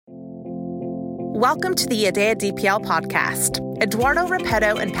Welcome to the Idea DPL podcast. Eduardo,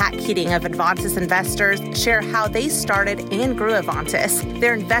 Repetto, and Pat Keating of Avantis Investors share how they started and grew Avantis,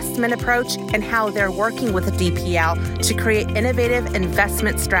 their investment approach, and how they're working with DPL to create innovative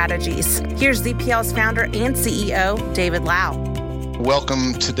investment strategies. Here's DPL's founder and CEO, David Lau.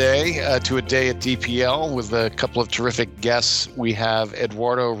 Welcome today to a day at DPL with a couple of terrific guests. We have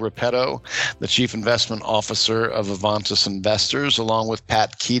Eduardo Repetto, the Chief Investment Officer of Avantis Investors, along with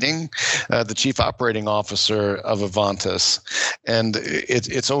Pat Keating, the Chief Operating Officer of Avantis. And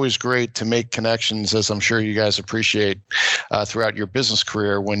it's always great to make connections, as I'm sure you guys appreciate throughout your business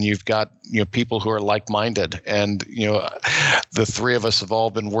career, when you've got people who are like-minded. And the three of us have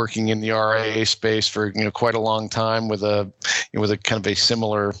all been working in the RIA space for quite a long time with a kind of a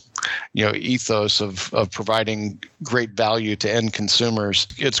similar ethos of providing great value to end consumers.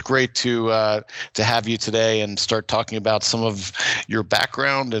 It's great to have you today and start talking about some of your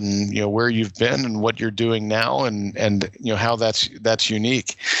background and where you've been and what you're doing now and how that's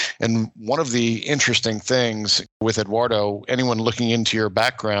unique. And one of the interesting things with Eduardo, anyone looking into your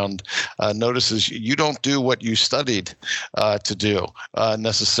background notices you don't do what you studied to do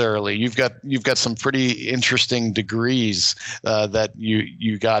necessarily. You've got some pretty interesting degrees that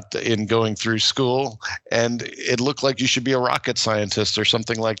you got in going through school, and it looked like you should be a rocket scientist or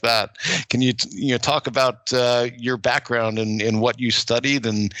something like that. Can you talk about your background and what you studied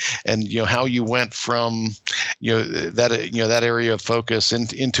and how you went from that area of focus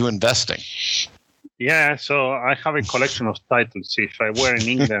into investing? Yeah, so I have a collection of titles. If I were in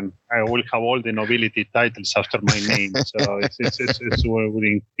England, I will have all the nobility titles after my name. So it's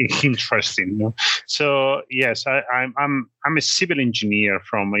really interesting. So yes, I'm a civil engineer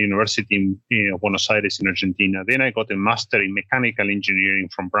from a university in Buenos Aires in Argentina. Then I got a master in mechanical engineering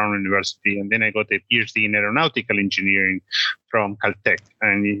from Brown University, and then I got a PhD in aeronautical engineering from Caltech.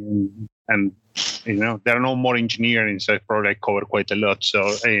 And there are no more engineering, so I probably cover quite a lot. So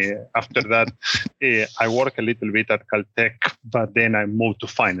after that, I work a little bit at Caltech, but then I moved to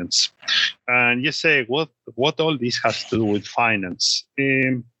finance. And you say, what all this has to do with finance?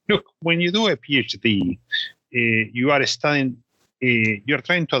 Look, when you do a PhD, you are studying, you're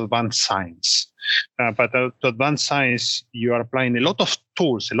trying to advance science. But to advance science, you are applying a lot of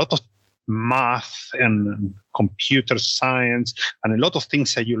tools, a lot of math and computer science and a lot of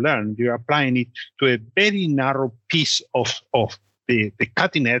things that you learn. You're applying it to a very narrow piece of the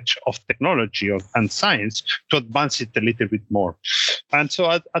cutting edge of technology and science to advance it a little bit more. And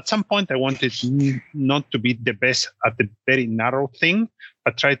so at some point I wanted not to be the best at the very narrow thing,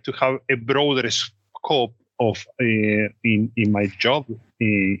 but try to have a broader scope of in my job,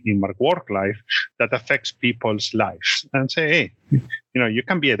 in my work life, that affects people's lives. And say, hey, you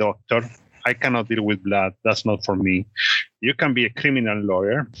can be a doctor. I cannot deal with blood. That's not for me. You can be a criminal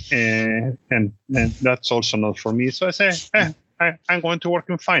lawyer, and that's also not for me. So I say, I'm going to work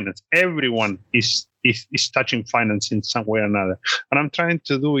in finance. Everyone is touching finance in some way or another. And I'm trying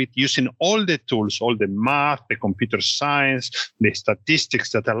to do it using all the tools, all the math, the computer science, the statistics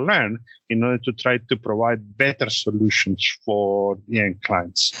that I learned in order to try to provide better solutions for the end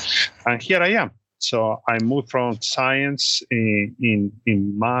clients. And here I am. So I moved from science in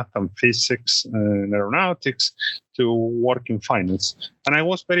math and physics and aeronautics to work in finance. And I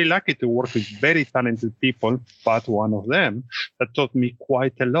was very lucky to work with very talented people, but one of them that taught me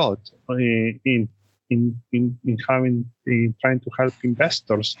quite a lot in trying to help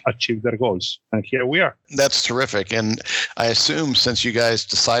investors achieve their goals. And here we are. That's terrific. And I assume since you guys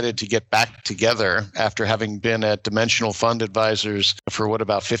decided to get back together after having been at Dimensional Fund Advisors for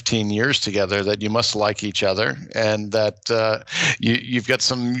about 15 years together, that you must like each other and that you've got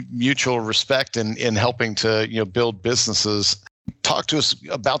some mutual respect in helping to build businesses. Talk to us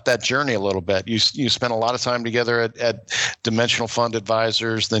about that journey a little bit. You spent a lot of time together at Dimensional Fund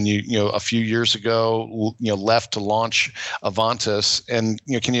Advisors. Then you a few years ago left to launch Avantis. And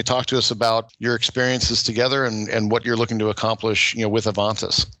can you talk to us about your experiences together and what you're looking to accomplish with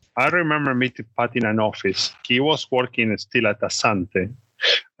Avantis? I remember meeting Pat in an office. He was working still at Asante,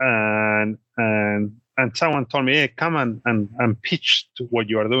 and someone told me, hey, come and pitch to what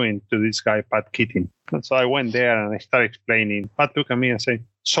you are doing to this guy, Pat Keating. And so I went there and I started explaining. Pat looked at me and said,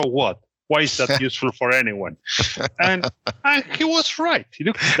 so what? Why is that useful for anyone? And he was right.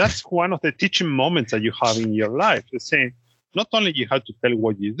 Look, that's one of the teaching moments that you have in your life. It's saying, not only you have to tell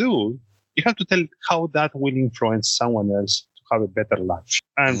what you do, you have to tell how that will influence someone else to have a better life.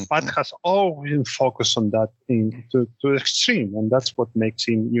 And Pat has always been focused on that to the extreme. And that's what makes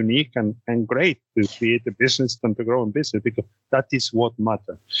him unique and great to create a business and to grow in business, because that is what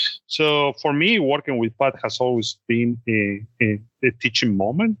matters. So for me, working with Pat has always been a teaching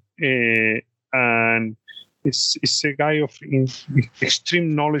moment. and it's a guy of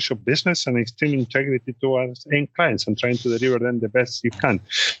extreme knowledge of business and extreme integrity towards end clients and trying to deliver them the best you can.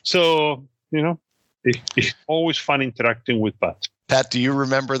 So, it's always fun interacting with Pat. Pat, do you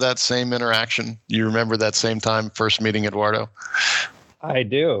remember that same interaction? You remember that same time, first meeting Eduardo? I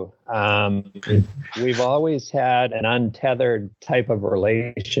do. We've always had an untethered type of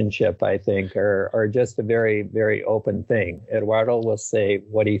relationship, I think, or just a very, very open thing. Eduardo will say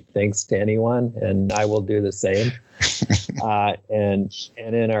what he thinks to anyone, and I will do the same. And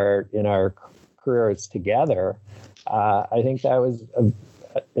in our careers together, I think that was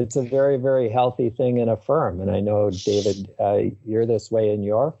it's a very, very healthy thing in a firm. And I know, David, you're this way in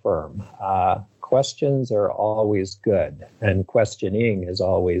your firm. Questions are always good, and questioning is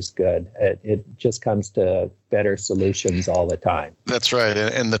always good. It just comes to better solutions all the time. That's right.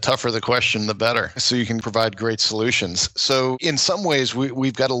 And the tougher the question, the better. So you can provide great solutions. So in some ways,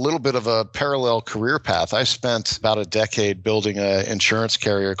 we've got a little bit of a parallel career path. I spent about a decade building an insurance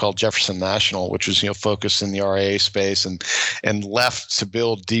carrier called Jefferson National, which was focused in the RIA space, and left to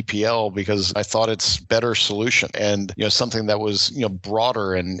build DPL because I thought it's a better solution and something that was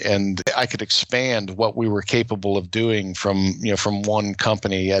broader and I could expand what we were capable of doing from one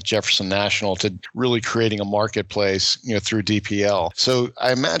company at Jefferson National to really creating a marketplace through DPL. So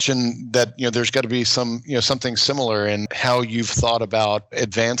I imagine that there's got to be something similar in how you've thought about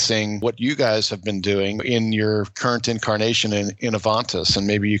advancing what you guys have been doing in your current incarnation in Avantis, and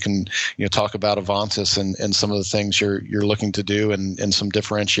maybe you can talk about Avantis and some of the things you're looking to do and some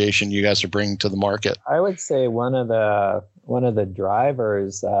differentiation you guys are bringing to the market. I would say one of the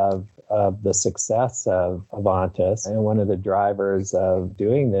drivers of the success of Avantis, and one of the drivers of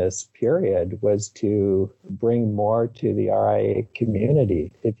doing this period, was to bring more to the RIA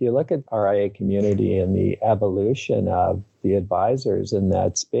community. If you look at RIA community and the evolution of the advisors in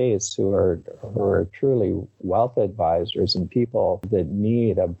that space who are truly wealth advisors and people that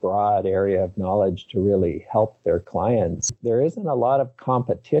need a broad area of knowledge to really help their clients, there isn't a lot of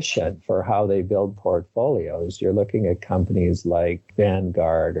competition for how they build portfolios. You're looking at companies like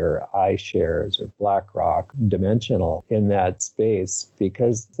Vanguard or iShares or BlackRock, Dimensional in that space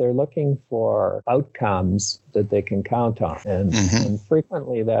because they're looking for outcomes that they can count on. And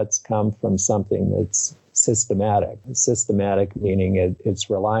frequently that's come from something that's systematic. Systematic meaning it's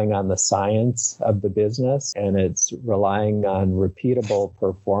relying on the science of the business, and it's relying on repeatable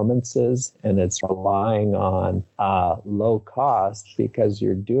performances, and it's relying on low cost because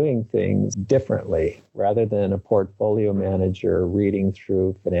you're doing things differently rather than a portfolio manager reading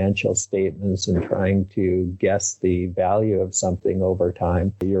through financial statements and trying to guess the value of something over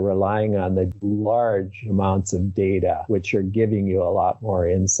time. You're relying on the large amounts of data, which are giving you a lot more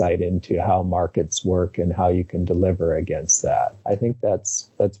insight into how markets work and how you can deliver against that. I think that's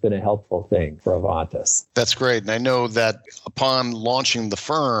been a helpful thing for Avantis. That's great. And I know that upon launching the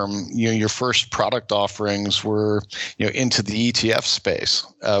firm, your first product offerings were into the ETF space,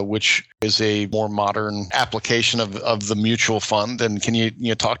 which is a more modern application of the mutual fund. And can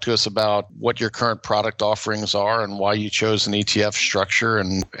you talk to us about what your current product offerings are and why you chose an ETF structure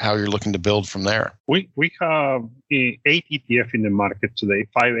and how you're looking to build from there? We have 8 ETF in the market today,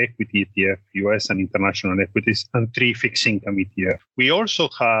 5 equity ETF, US and international equities, and 3 fixed income ETF. We also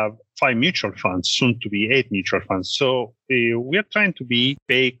have 5 mutual funds, soon to be 8 mutual funds. So we are trying to be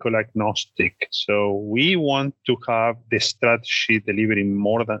vehicle agnostic. So we want to have the strategy delivering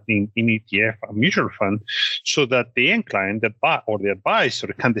more than in ETF, a mutual fund, so that the end client or the advisor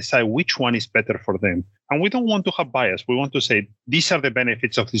can decide which one is better for them. And we don't want to have bias. We want to say, these are the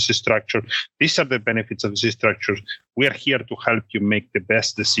benefits of this structure. These are the benefits of this structure. We are here to help you make the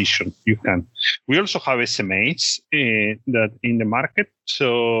best decision you can. We also have SMAs that in the market.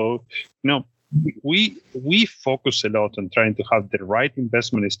 So, we focus a lot on trying to have the right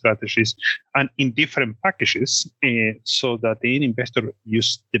investment strategies and in different packages so that the investor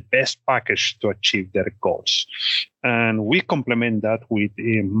use the best package to achieve their goals. And we complement that with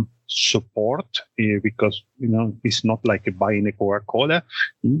support because, it's not like buying a Coca-Cola.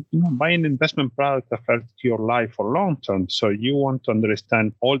 Buying an investment product affects your life for long term. So you want to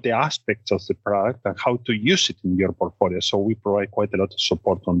understand all the aspects of the product and how to use it in your portfolio. So we provide quite a lot of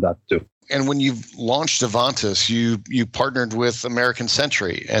support on that too. And when you've launched Avantis, you partnered with American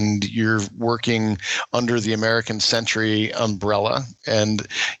Century, and you're working under the American Century umbrella. And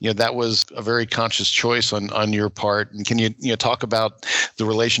that was a very conscious choice on your part. And can you talk about the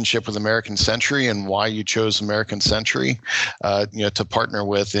relationship with American Century and why you chose American Century to partner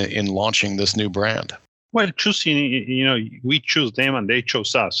with in launching this new brand? Well, choosing, we choose them and they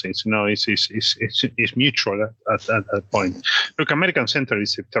chose us. It's mutual at that point. Look, American Center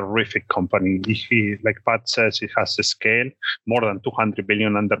is a terrific company. Like Pat says, it has the scale, more than 200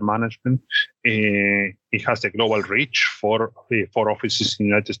 billion under management. It has the global reach, four offices in the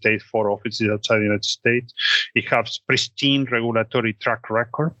United States, 4 offices outside the United States. It has pristine regulatory track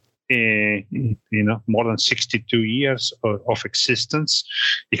record. More than 62 years of existence.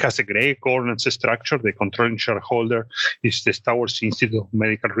 It has a great governance structure. The controlling shareholder is the Stowers Institute of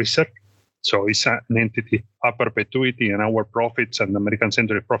Medical Research. So it's an entity a perpetuity, and our profits and American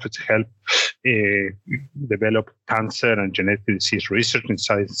Century profits help develop cancer and genetic disease research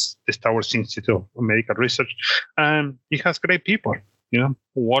inside the Stowers Institute of Medical Research. And it has great people.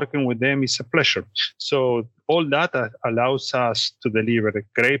 Working with them is a pleasure. So all that allows us to deliver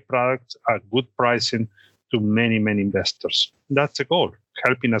great products at good pricing to many, many investors. That's the goal,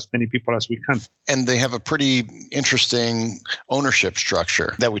 helping as many people as we can. And they have a pretty interesting ownership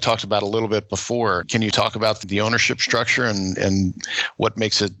structure that we talked about a little bit before. Can you talk about the ownership structure and what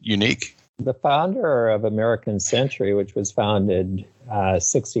makes it unique? The founder of American Century, which was founded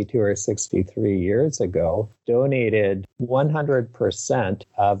 62 or 63 years ago, donated 100%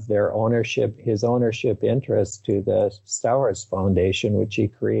 of his ownership interest to the Stowers Foundation, which he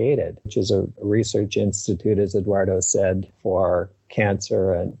created, which is a research institute, as Eduardo said, for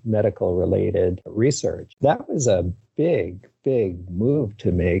cancer and medical related research. That was a big move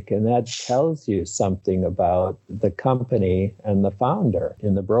to make, and that tells you something about the company and the founder.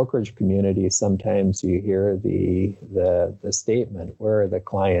 In the brokerage community, sometimes you hear the statement, "Where are the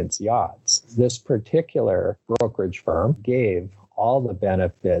client's yachts?" This particular brokerage firm gave all the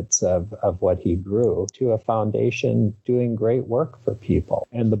benefits of what he grew to a foundation doing great work for people.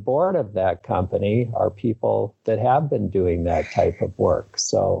 And the board of that company are people that have been doing that type of work.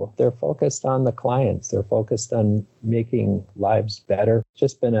 So they're focused on the clients. They're focused on making lives better.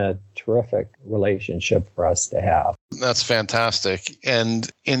 Just been a terrific relationship for us to have. That's fantastic. And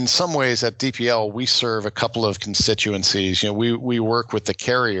in some ways at DPL, we serve a couple of constituencies. We work with the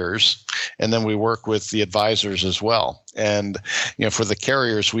carriers, and then we work with the advisors as well. And, for the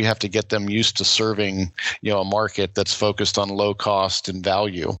carriers, we have to get them used to serving, a market that's focused on low cost and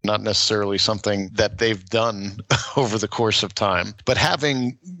value, not necessarily something that they've done over the course of time. But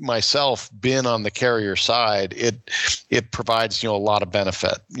having myself been on the carrier side, it provides, a lot of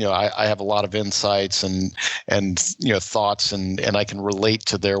benefit. I have a lot of insights and thoughts, and I can relate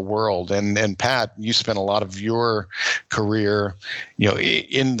to their world. And Pat, you spent a lot of your career,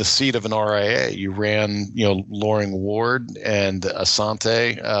 in the seat of an RIA. You ran, Loring Ward and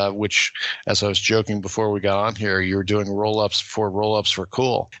Asante, which, as I was joking before we got on here, you were doing roll-ups before roll-ups were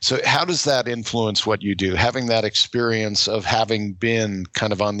cool. So how does that influence what you do? Having that experience of having been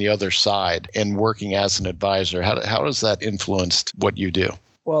kind of on the other side and working as an advisor, how does that influence what you do?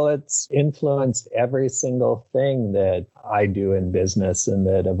 Well, it's influenced every single thing that I do in business and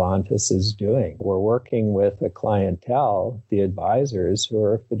that Avantis is doing. We're working with a clientele, the advisors, who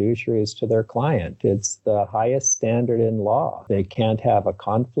are fiduciaries to their client. It's the highest standard in law. They can't have a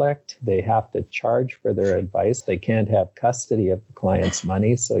conflict. They have to charge for their advice. They can't have custody of the client's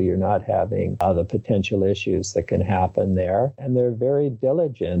money, so you're not having the potential issues that can happen there. And they're very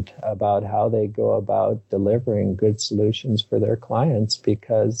diligent about how they go about delivering good solutions for their clients,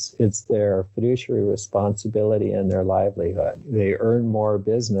 because it's their fiduciary responsibility and their livelihood. They earn more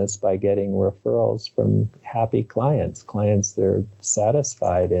business by getting referrals from happy clients that are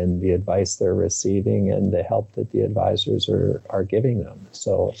satisfied in the advice they're receiving and the help that the advisors are giving them.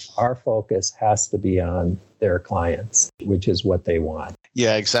 So our focus has to be on their clients, which is what they want.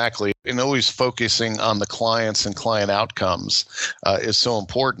 Yeah, exactly. And always focusing on the clients and client outcomes is so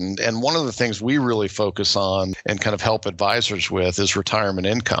important. And one of the things we really focus on and kind of help advisors with is retirement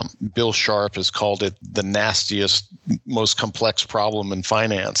income. Bill Sharp has called it the nastiest, most complex problem in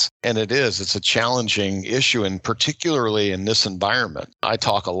finance. And it is. It's a challenging issue, and particularly in this environment. I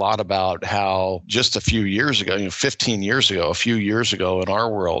talk a lot about how just a few years ago, 15 years ago, a few years ago in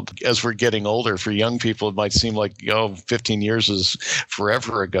our world, as we're getting older, for young people, it might seem like, 15 years is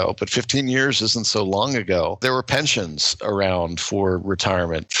forever ago, but 15 years isn't so long ago. There were pensions around for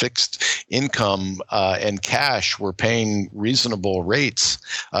retirement. Fixed income and cash were paying reasonable rates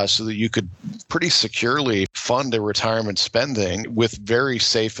so that you could pretty securely fund a retirement spending with very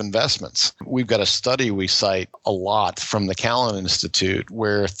safe investments. We've got a study we cite a lot from the Callan Institute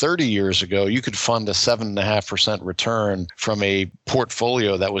where 30 years ago, you could fund a 7.5% return from a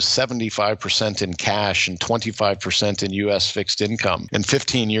portfolio that was 75% in cash and 25% in U.S. fixed income. And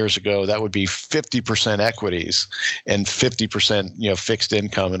 15 years ago, that would be 50% equities and 50% fixed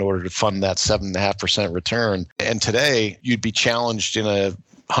income in order to fund that 7.5% return. And today, you'd be challenged in a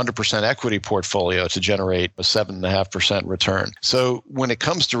 100% equity portfolio to generate a 7.5% return. So when it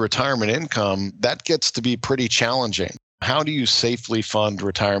comes to retirement income, that gets to be pretty challenging. How do you safely fund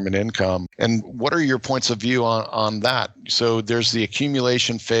retirement income? And what are your points of view on that? So there's the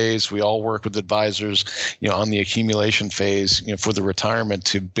accumulation phase. We all work with advisors, on the accumulation phase, for the retirement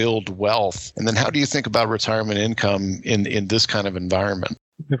to build wealth. And then how do you think about retirement income in this kind of environment?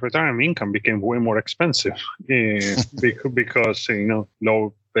 The retirement income became way more expensive because,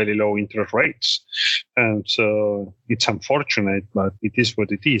 very low interest rates. And so it's unfortunate, but it is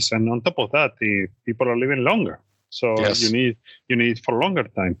what it is. And on top of that, people are living longer. So yes. you need it for longer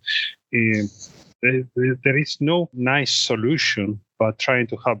time. There is no nice solution but trying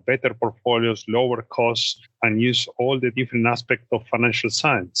to have better portfolios, lower costs, and use all the different aspects of financial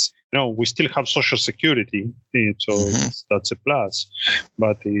science. We still have Social Security, so that's a plus.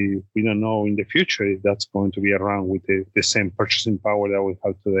 But we don't know in the future if that's going to be around with the same purchasing power that we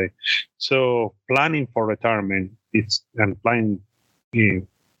have today. So planning for retirement,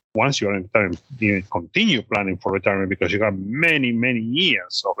 once you're in retirement, continue planning for retirement because you have many, many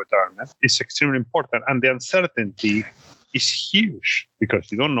years of retirement. It's extremely important. And the uncertainty is huge because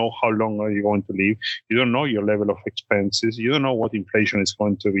you don't know how long are you going to live. You don't know your level of expenses. You don't know what inflation is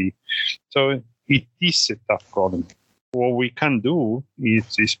going to be. So it is a tough problem. What we can do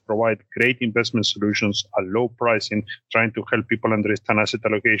is provide great investment solutions at low pricing, trying to help people understand asset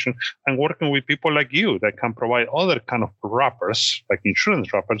allocation, and working with people like you that can provide other kind of wrappers, like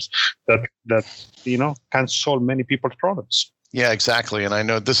insurance wrappers, that can solve many people's problems. Yeah, exactly. And I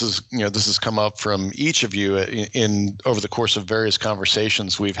know this has come up from each of you in over the course of various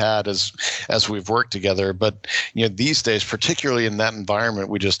conversations we've had as we've worked together. But these days, particularly in that environment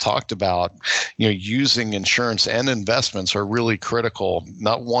we just talked about, using insurance and investments are really critical.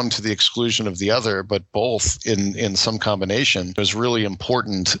 Not one to the exclusion of the other, but both in some combination is really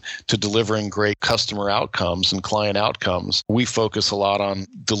important to delivering great customer outcomes and client outcomes. We focus a lot on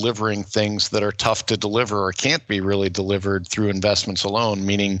delivering things that are tough to deliver or can't be really delivered through investments alone,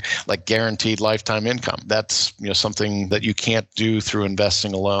 meaning like guaranteed lifetime income. That's something that you can't do through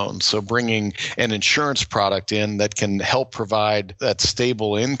investing alone. So bringing an insurance product in that can help provide that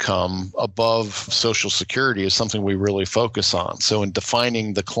stable income above Social Security is something we really focus on. So in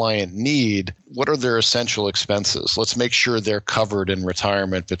defining the client need, what are their essential expenses? Let's make sure they're covered in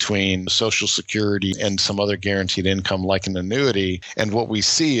retirement between Social Security and some other guaranteed income like an annuity. And what we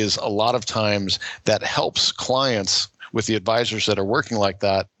see is a lot of times that helps clients with the advisors that are working like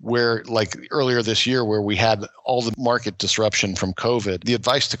that, where like earlier this year where we had all the market disruption from COVID, the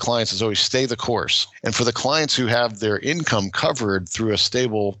advice to clients is always stay the course. And for the clients who have their income covered through a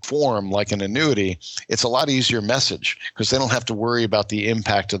stable form like an annuity, it's a lot easier message because they don't have to worry about the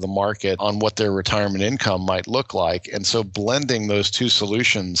impact of the market on what their retirement income might look like. And so blending those two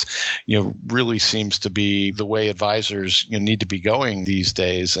solutions, really seems to be the way advisors need to be going these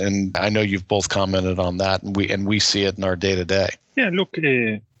days. And I know you've both commented on that, and we see it in our day-to-day. Yeah, look,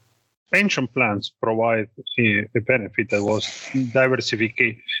 pension plans provide a benefit that was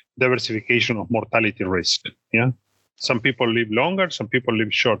diversification of mortality risk. Yeah. Some people live longer, some people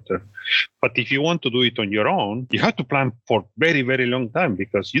live shorter. But if you want to do it on your own, you have to plan for very, very long time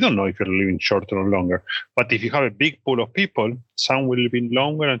because you don't know if you're living shorter or longer. But if you have a big pool of people, some will live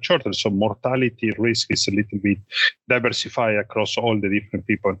longer and shorter. So mortality risk is a little bit diversified across all the different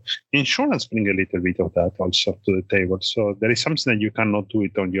people. Insurance brings a little bit of that also to the table. So there is something that you cannot do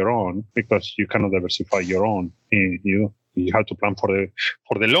it on your own because you cannot diversify your own. You have to plan for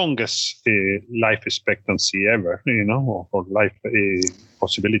the longest life expectancy ever, or life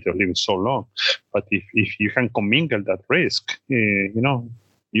possibility of living so long. But if you can commingle that risk,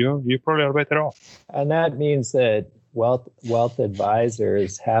 you probably are better off. And that means that wealth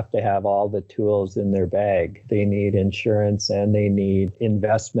advisors have to have all the tools in their bag. They need insurance and they need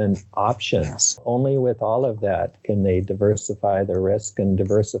investment options. Only with all of that can they diversify the risk and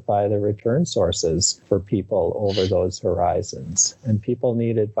diversify the return sources for people over those horizons. And people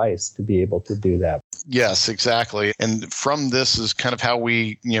need advice to be able to do that. Yes, exactly. And from this is kind of how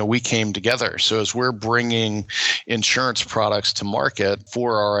we came together. So as we're bringing insurance products to market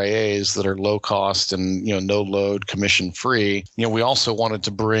for RIAs that are low cost and, no load, commission free, we also wanted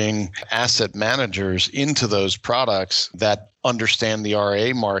to bring asset managers into those products that understand the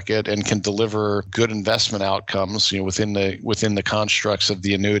RIA market and can deliver good investment outcomes, within the constructs of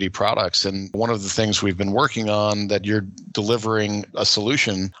the annuity products. And one of the things we've been working on that you're delivering a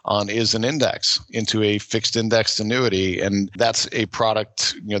solution on is an index into a fixed indexed annuity. And that's a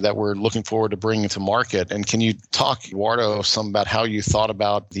product, that we're looking forward to bringing to market. And can you talk, Eduardo, some about how you thought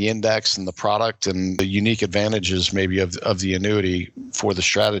about the index and the product and the unique advantages maybe of the annuity for the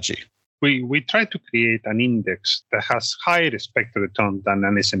strategy? We try to create an index that has higher expected return than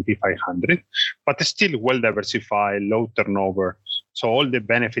an S&P 500, but is still well diversified, low turnover. So all the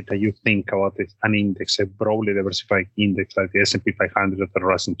benefit that you think about an index, a broadly diversified index like the S&P 500 or the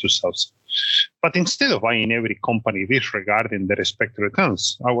Russell 2000. But instead of buying every company disregarding their expected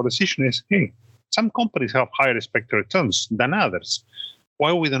returns, our decision is, hey, some companies have higher expected returns than others.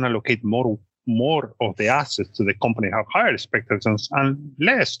 Why we don't allocate more of the assets to the company have higher expected returns and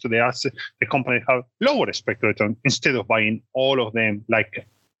less to the assets the company have lower expected return, instead of buying all of them like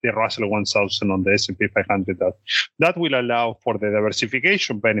the Russell 1000 on the S&P 500. That will allow for the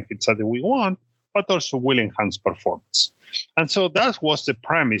diversification benefits that we want, but also will enhance performance. And so that was the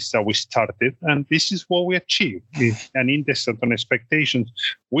premise that we started, and this is what we achieved. An index on expectations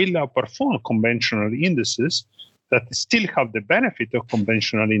will outperform conventional indices that still have the benefit of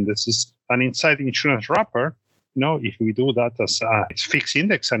conventional indices. And inside the insurance wrapper, if we do that as a fixed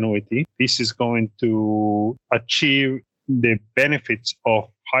index annuity, this is going to achieve the benefits of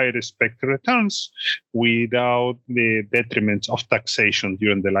higher expected returns without the detriment of taxation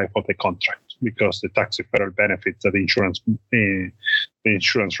during the life of the contract, because the tax deferral benefits that the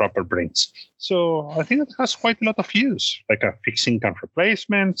insurance wrapper brings. So I think it has quite a lot of use, like a fixed income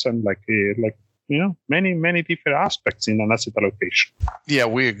replacements and many different aspects in an asset allocation. Yeah,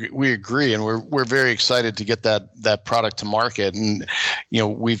 we agree, and we're very excited to get that product to market. And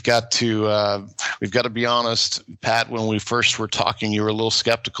we've got to be honest, Pat. When we first were talking, you were a little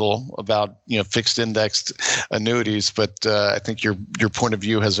skeptical about fixed indexed annuities, but I think your point of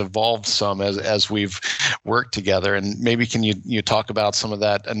view has evolved some as we've worked together. And maybe can you talk about some of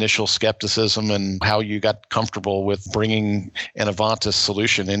that initial skepticism and how you got comfortable with bringing an Avantis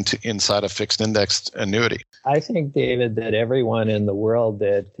solution inside a fixed indexed annuity? I think, David, that everyone in the world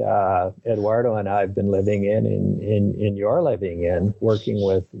that Eduardo and I have been living in you're living in, working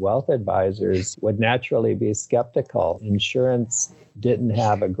with wealth advisors, would naturally be skeptical. Insurance didn't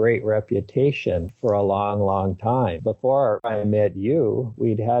have a great reputation for a long, long time. Before I met you,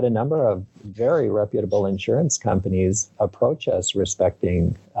 we'd had a number of very reputable insurance companies approach us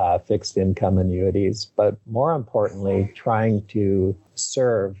respecting fixed income annuities, but more importantly, trying to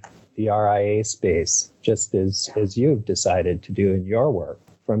serve the RIA space, just as you've decided to do in your work.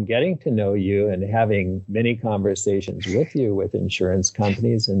 From getting to know you and having many conversations with you with insurance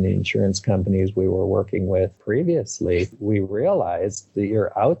companies and the insurance companies we were working with previously, we realized that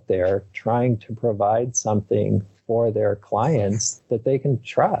you're out there trying to provide something for their clients that they can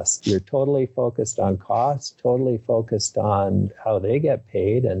trust. You're totally focused on cost, totally focused on how they get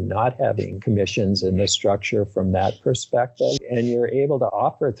paid and not having commissions in the structure from that perspective. And you're able to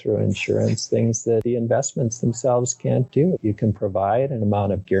offer through insurance things that the investments themselves can't do. You can provide an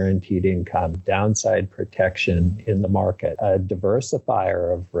amount of guaranteed income, downside protection in the market, a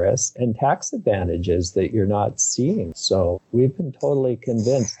diversifier of risk, and tax advantages that you're not seeing. So we've been totally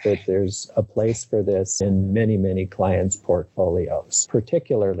convinced that there's a place for this in many, many clients' portfolios,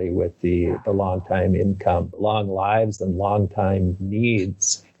 particularly with the long-time income, long lives and long-time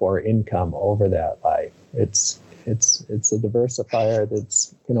needs for income over that life. It's a diversifier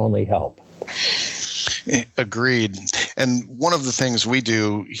that can only help. Agreed. And one of the things we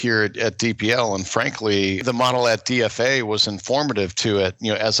do here at DPL, and frankly, the model at DFA was informative to it,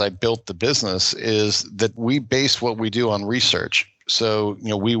 as I built the business, is that we base what we do on research. So,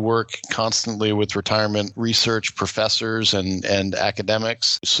 we work constantly with retirement research professors and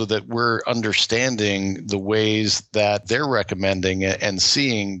academics so that we're understanding the ways that they're recommending and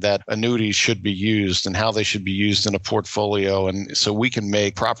seeing that annuities should be used and how they should be used in a portfolio. And so we can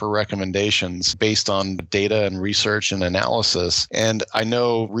make proper recommendations based on data and research and analysis. And I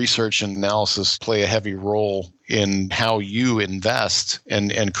know research and analysis play a heavy role in how you invest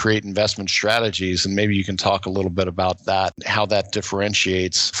and create investment strategies. And maybe you can talk a little bit about that, how that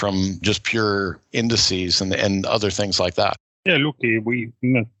differentiates from just pure indices and other things like that. Yeah, look,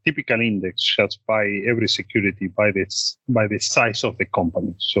 typical index just by every security by the size of the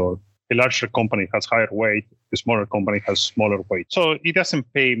company. So A larger company has higher weight, a smaller company has smaller weight. So it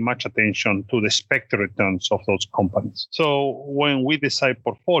doesn't pay much attention to the expected returns of those companies. So when we decide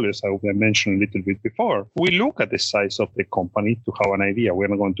portfolios, as I mentioned a little bit before, we look at the size of the company to have an idea. We're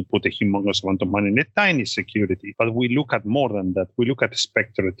not going to put a humongous amount of money in a tiny security, but we look at more than that. We look at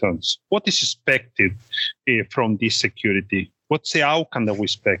expected returns. What is expected from this security? What's the outcome that we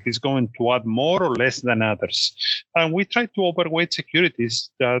expect? Is going to add more or less than others? And we try to overweight securities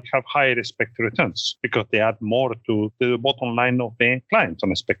that have higher expected returns because they add more to the bottom line of the clients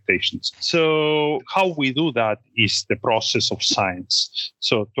on expectations. So how we do that is the process of science.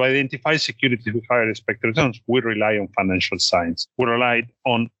 So to identify securities with higher expected returns, we rely on financial science. We rely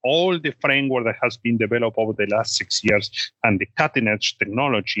on all the framework that has been developed over the last 6 years and the cutting edge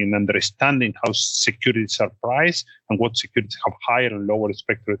technology and understanding how securities are priced and what securities have higher and lower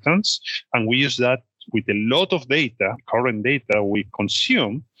expected returns. And we use that with a lot of data, current data we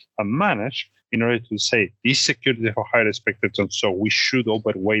consume and manage in order to say these securities have higher expected returns, so we should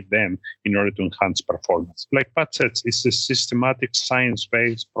overweight them in order to enhance performance. Like Pat said, it's a systematic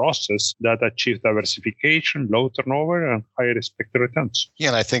science-based process that achieves diversification, low turnover, and higher expected returns. Yeah,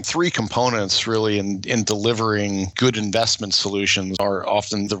 and I think three components really in delivering good investment solutions are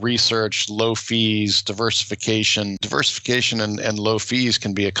often the research, low fees, diversification. Diversification and low fees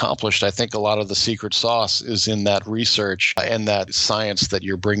can be accomplished. I think a lot of the secret sauce is in that research and that science that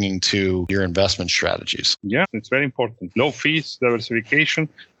you're bringing to your investment strategies. Yeah, it's very important. Low fees, diversification,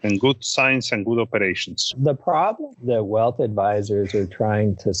 and good science and good operations. The problem that wealth advisors are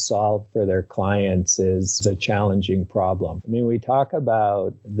trying to solve for their clients is a challenging problem. I mean, we talk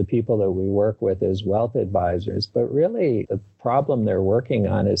about the people that we work with as wealth advisors, but really the problem they're working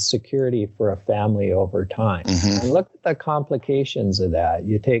on is security for a family over time. Mm-hmm. And look at the complications of that.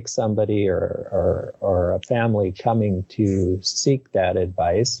 You take somebody or a family coming to seek that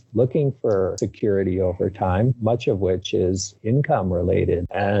advice, looking for security over time, much of which is income related.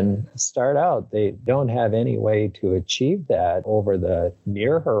 And start out, they don't have any way to achieve that over the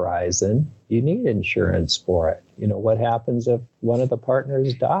near horizon. You need insurance for it. You know, what happens if one of the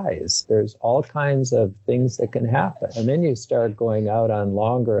partners dies? There's all kinds of things that can happen. And then you start going out on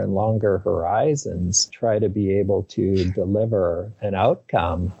longer and longer horizons, try to be able to deliver an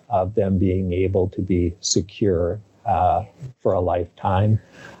outcome of them being able to be secure for a lifetime.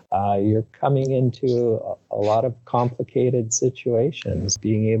 You're coming into a lot of complicated situations.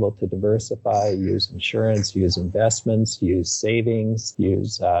 Being able to diversify, use insurance, use investments, use savings,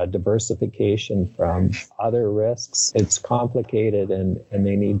 use diversification from other risks. It's complicated, and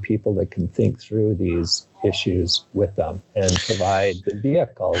they need people that can think through these issues with them and provide the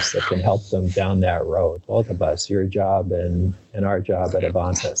vehicles that can help them down that road. Both of us, your job and our job at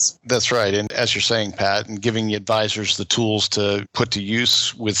Avantis. That's right. And as you're saying, Pat, and giving the advisors the tools to put to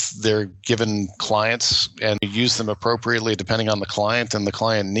use with their given clients and use them appropriately depending on the client and the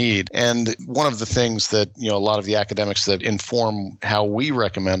client need. And one of the things that, a lot of the academics that inform how we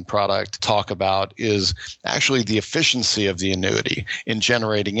recommend product talk about is actually the efficiency of the annuity in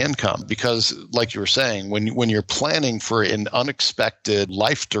generating income. Because like you were saying, when you're planning for an unexpected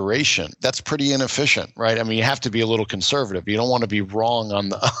life duration, that's pretty inefficient, right? I mean, you have to be a little conservative. You don't want to be wrong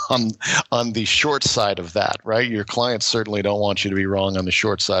on the short side of that, right? Your clients certainly don't want you to be wrong on the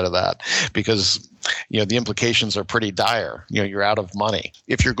short side of that because the implications are pretty dire. You're out of money.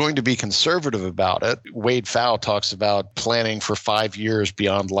 If you're going to be conservative about it, Wade Pfau talks about planning for 5 years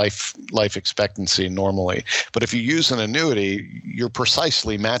beyond life expectancy normally. But if you use an annuity, you're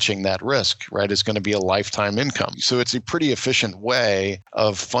precisely matching that risk, right? It's going to be a lifetime income. So it's a pretty efficient way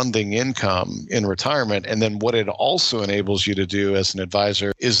of funding income in retirement. And then what it also enables you to do as an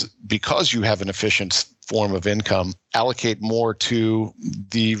advisor is, because you have an efficient form of income, allocate more to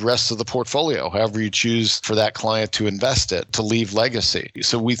the rest of the portfolio, however you choose for that client to invest it, to leave legacy.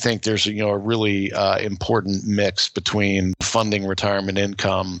 So we think there's a really important mix between funding retirement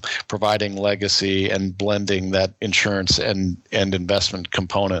income, providing legacy, and blending that insurance and investment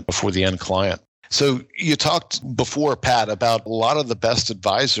component for the end client. So you talked before, Pat, about a lot of the best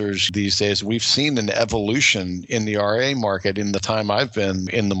advisors these days. We've seen an evolution in the RIA market in the time I've been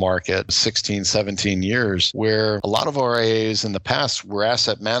in the market, 16, 17 years, where a lot of RIAs in the past were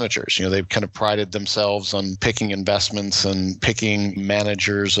asset managers. They've kind of prided themselves on picking investments and picking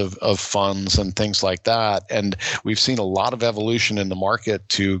managers of funds and things like that. And we've seen a lot of evolution in the market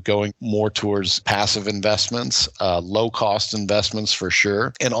to going more towards passive investments, low-cost investments for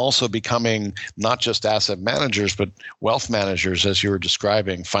sure, and also becoming not just asset managers, but wealth managers, as you were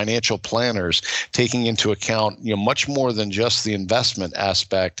describing, financial planners, taking into account, much more than just the investment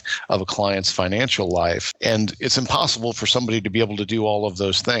aspect of a client's financial life. And it's impossible for somebody to be able to do all of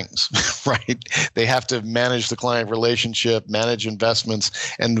those things, right? They have to manage the client relationship, manage investments.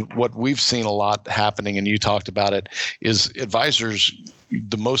 And what we've seen a lot happening, and you talked about it, is advisors,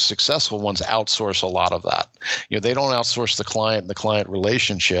 the most successful ones, outsource a lot of that. They don't outsource the client and the client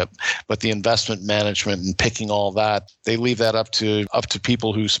relationship, but the investment management and picking all that, they leave that up to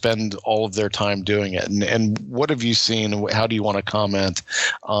people who spend all of their time doing it. And what have you seen, and how do you want to comment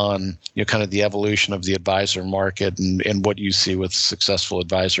on kind of the evolution of the advisor market and what you see with successful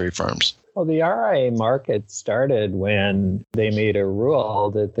advisory firms? Well, the RIA market started when they made a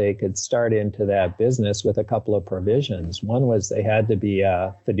rule that they could start into that business with a couple of provisions. One was they had to be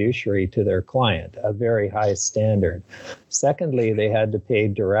a fiduciary to their client, a very high standard. Secondly, they had to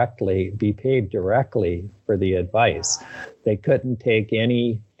be paid directly for the advice. They couldn't take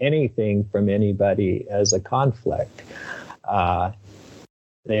anything from anybody as a conflict.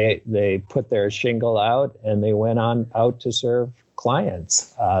 They put their shingle out and they went on out to serve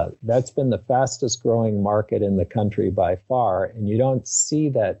clients. That's been the fastest growing market in the country by far, and you don't see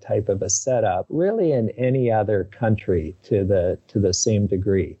that type of a setup really in any other country to the same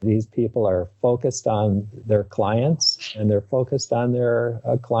degree. These people are focused on their clients, and they're focused on their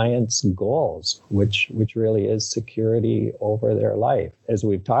clients' goals, which really is security over their life. As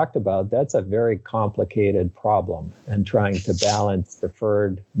we've talked about, that's a very complicated problem, and trying to balance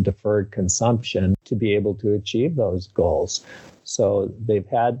deferred consumption to be able to achieve those goals. So they've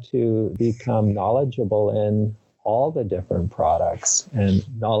had to become knowledgeable in all the different products and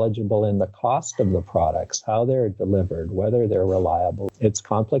knowledgeable in the cost of the products, how they're delivered, whether they're reliable. It's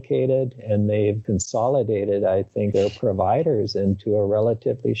complicated, and they've consolidated, I think, their providers into a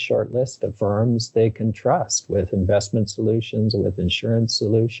relatively short list of firms they can trust with investment solutions, with insurance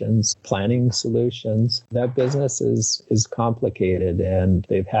solutions, planning solutions. That business is complicated, and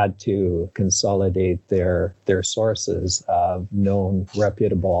they've had to consolidate their sources of known,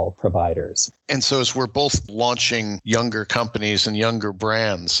 reputable providers. And so as we're both launching younger companies and younger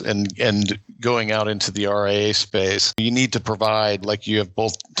brands and going out into the RIA space, you need to provide, like you have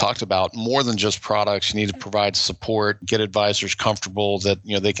both talked about, more than just products. You need to provide support, get advisors comfortable that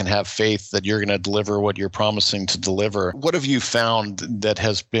they can have faith that you're going to deliver what you're promising to deliver. What have you found that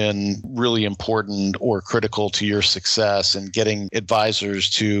has been really important or critical to your success in getting advisors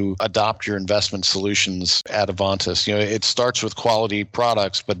to adopt your investment solutions at Avantis? It starts with quality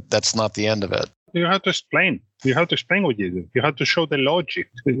products, but that's not the end of it. You have to explain. You have to explain what you do. You have to show the logic.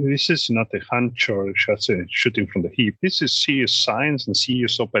 This is not a hunch or just a shooting from the hip. This is serious science and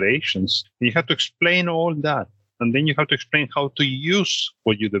serious operations. You have to explain all that. And then you have to explain how to use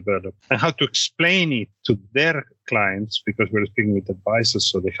what you develop and how to explain it to their clients, because we're speaking with advisors,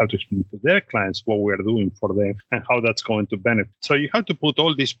 so they have to explain to their clients what we're doing for them and how that's going to benefit. So you have to put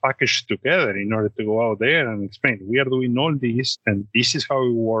all this package together in order to go out there and explain, we are doing all this, and this is how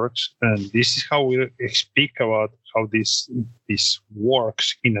it works, and this is how we speak about how this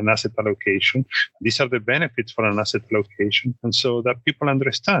works in an asset allocation. These are the benefits for an asset allocation, and so that people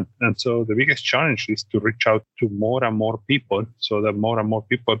understand. And so the biggest challenge is to reach out to more and more people so that more and more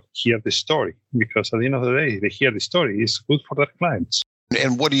people hear the story, because at the end of the day, they hear the story is good for their clients.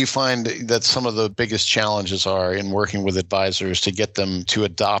 And what do you find that some of the biggest challenges are in working with advisors to get them to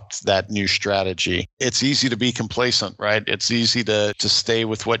adopt that new strategy? It's easy to be complacent, right? It's easy to stay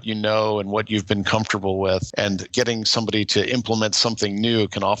with what you know and what you've been comfortable with. And getting somebody to implement something new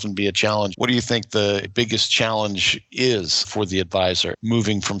can often be a challenge. What do you think the biggest challenge is for the advisor,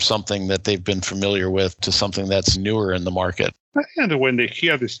 moving from something that they've been familiar with to something that's newer in the market? I think that when they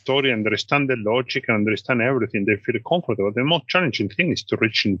hear the story, understand the logic, and understand everything, they feel comfortable. The most challenging thing is to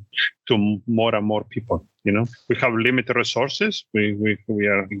reach to more and more people. We have limited resources. We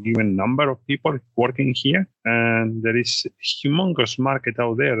are given a number of people working here, and there is a humongous market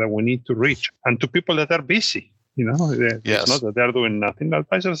out there that we need to reach, and to people that are busy. It's Yes. not that they're doing nothing.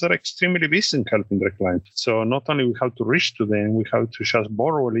 Advisors are extremely busy in helping their clients. So not only we have to reach to them, we have to just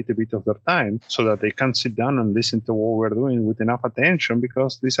borrow a little bit of their time so that they can sit down and listen to what we're doing with enough attention,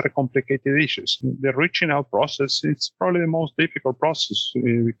 because these are complicated issues. The reaching out process, it's probably the most difficult process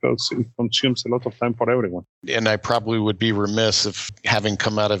because it consumes a lot of time for everyone. And I probably would be remiss if, having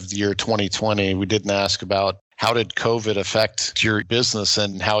come out of the year 2020, we didn't ask about how did COVID affect your business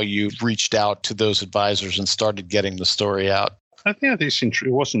and how you reached out to those advisors and started getting the story out? I think it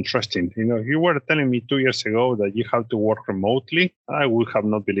was interesting. You were telling me 2 years ago that you have to work remotely. I would have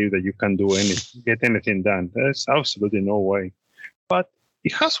not believed that you can get anything done. There's absolutely no way. But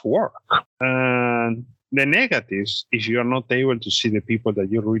it has worked. And the negatives, if you are not able to see the people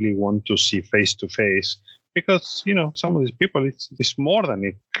that you really want to see face to face, because, some of these people, it's more than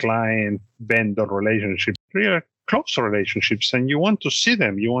a client-vendor relationship. Really close relationships, and you want to see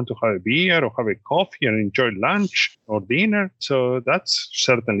them. You want to have a beer or have a coffee and enjoy lunch or dinner. So that's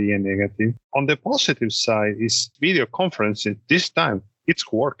certainly a negative. On the positive side is video conferencing. This time,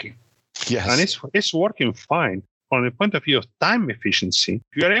 it's working. Yes. And it's working fine. From the point of view of time efficiency,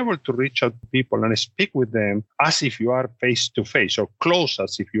 you are able to reach out to people and speak with them as if you are face-to-face or close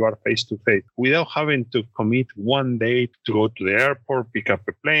as if you are face-to-face without having to commit one day to go to the airport, pick up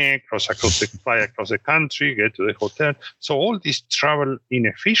a plane, fly across the country, get to the hotel. So all these travel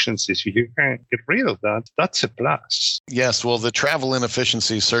inefficiencies, if you can get rid of that, that's a plus. Yes, well, the travel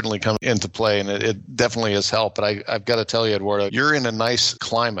inefficiencies certainly come into play, and it definitely has helped. But I've got to tell you, Eduardo, you're in a nice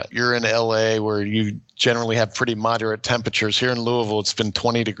climate. You're in LA where you generally have pretty moderate temperatures. Here in Louisville, it's been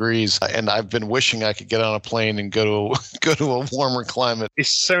 20 degrees, and I've been wishing I could get on a plane and go to a warmer climate.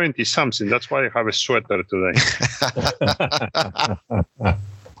 It's 70 something. That's why I have a sweater today.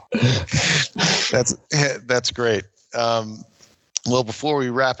 That's great. Well, before we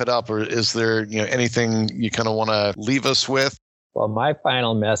wrap it up, or is there anything you kind of want to leave us with? Well, my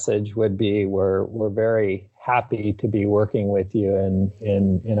final message would be we're very happy to be working with you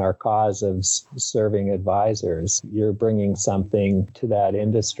in our cause of serving advisors. You're bringing something to that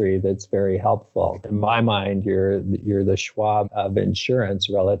industry that's very helpful. In my mind, you're the Schwab of insurance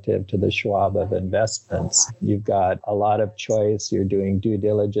relative to the Schwab of investments. You've got a lot of choice. You're doing due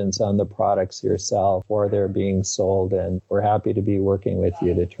diligence on the products yourself, or they're being sold, and we're happy to be working with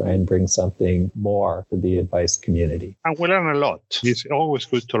you to try and bring something more to the advice community. And we learn a lot. It's always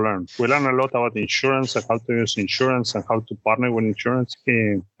good to learn. We learn a lot about insurance and how to use insurance and how to partner with insurance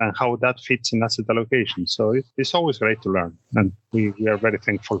and how that fits in asset allocation. So it's always great to learn, and we are very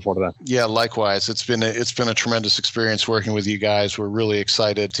thankful for that. Yeah, likewise. It's been a tremendous experience working with you guys. We're really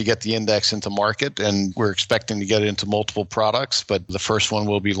excited to get the index into market, and we're expecting to get it into multiple products. But the first one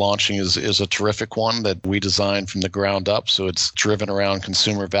we'll be launching is a terrific one that we designed from the ground up. So it's driven around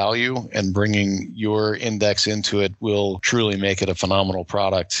consumer value, and bringing your index into it will truly make it a phenomenal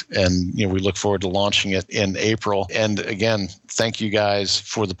product. And we look forward to launching it in April. And again, thank you guys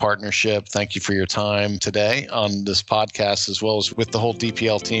for the partnership. Thank you for your time today on this podcast, as well as with the whole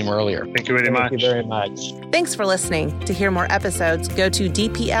DPL team earlier. Thank you very much. Thank you very much. Thanks for listening. To hear more episodes, go to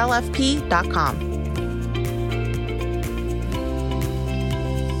dplfp.com.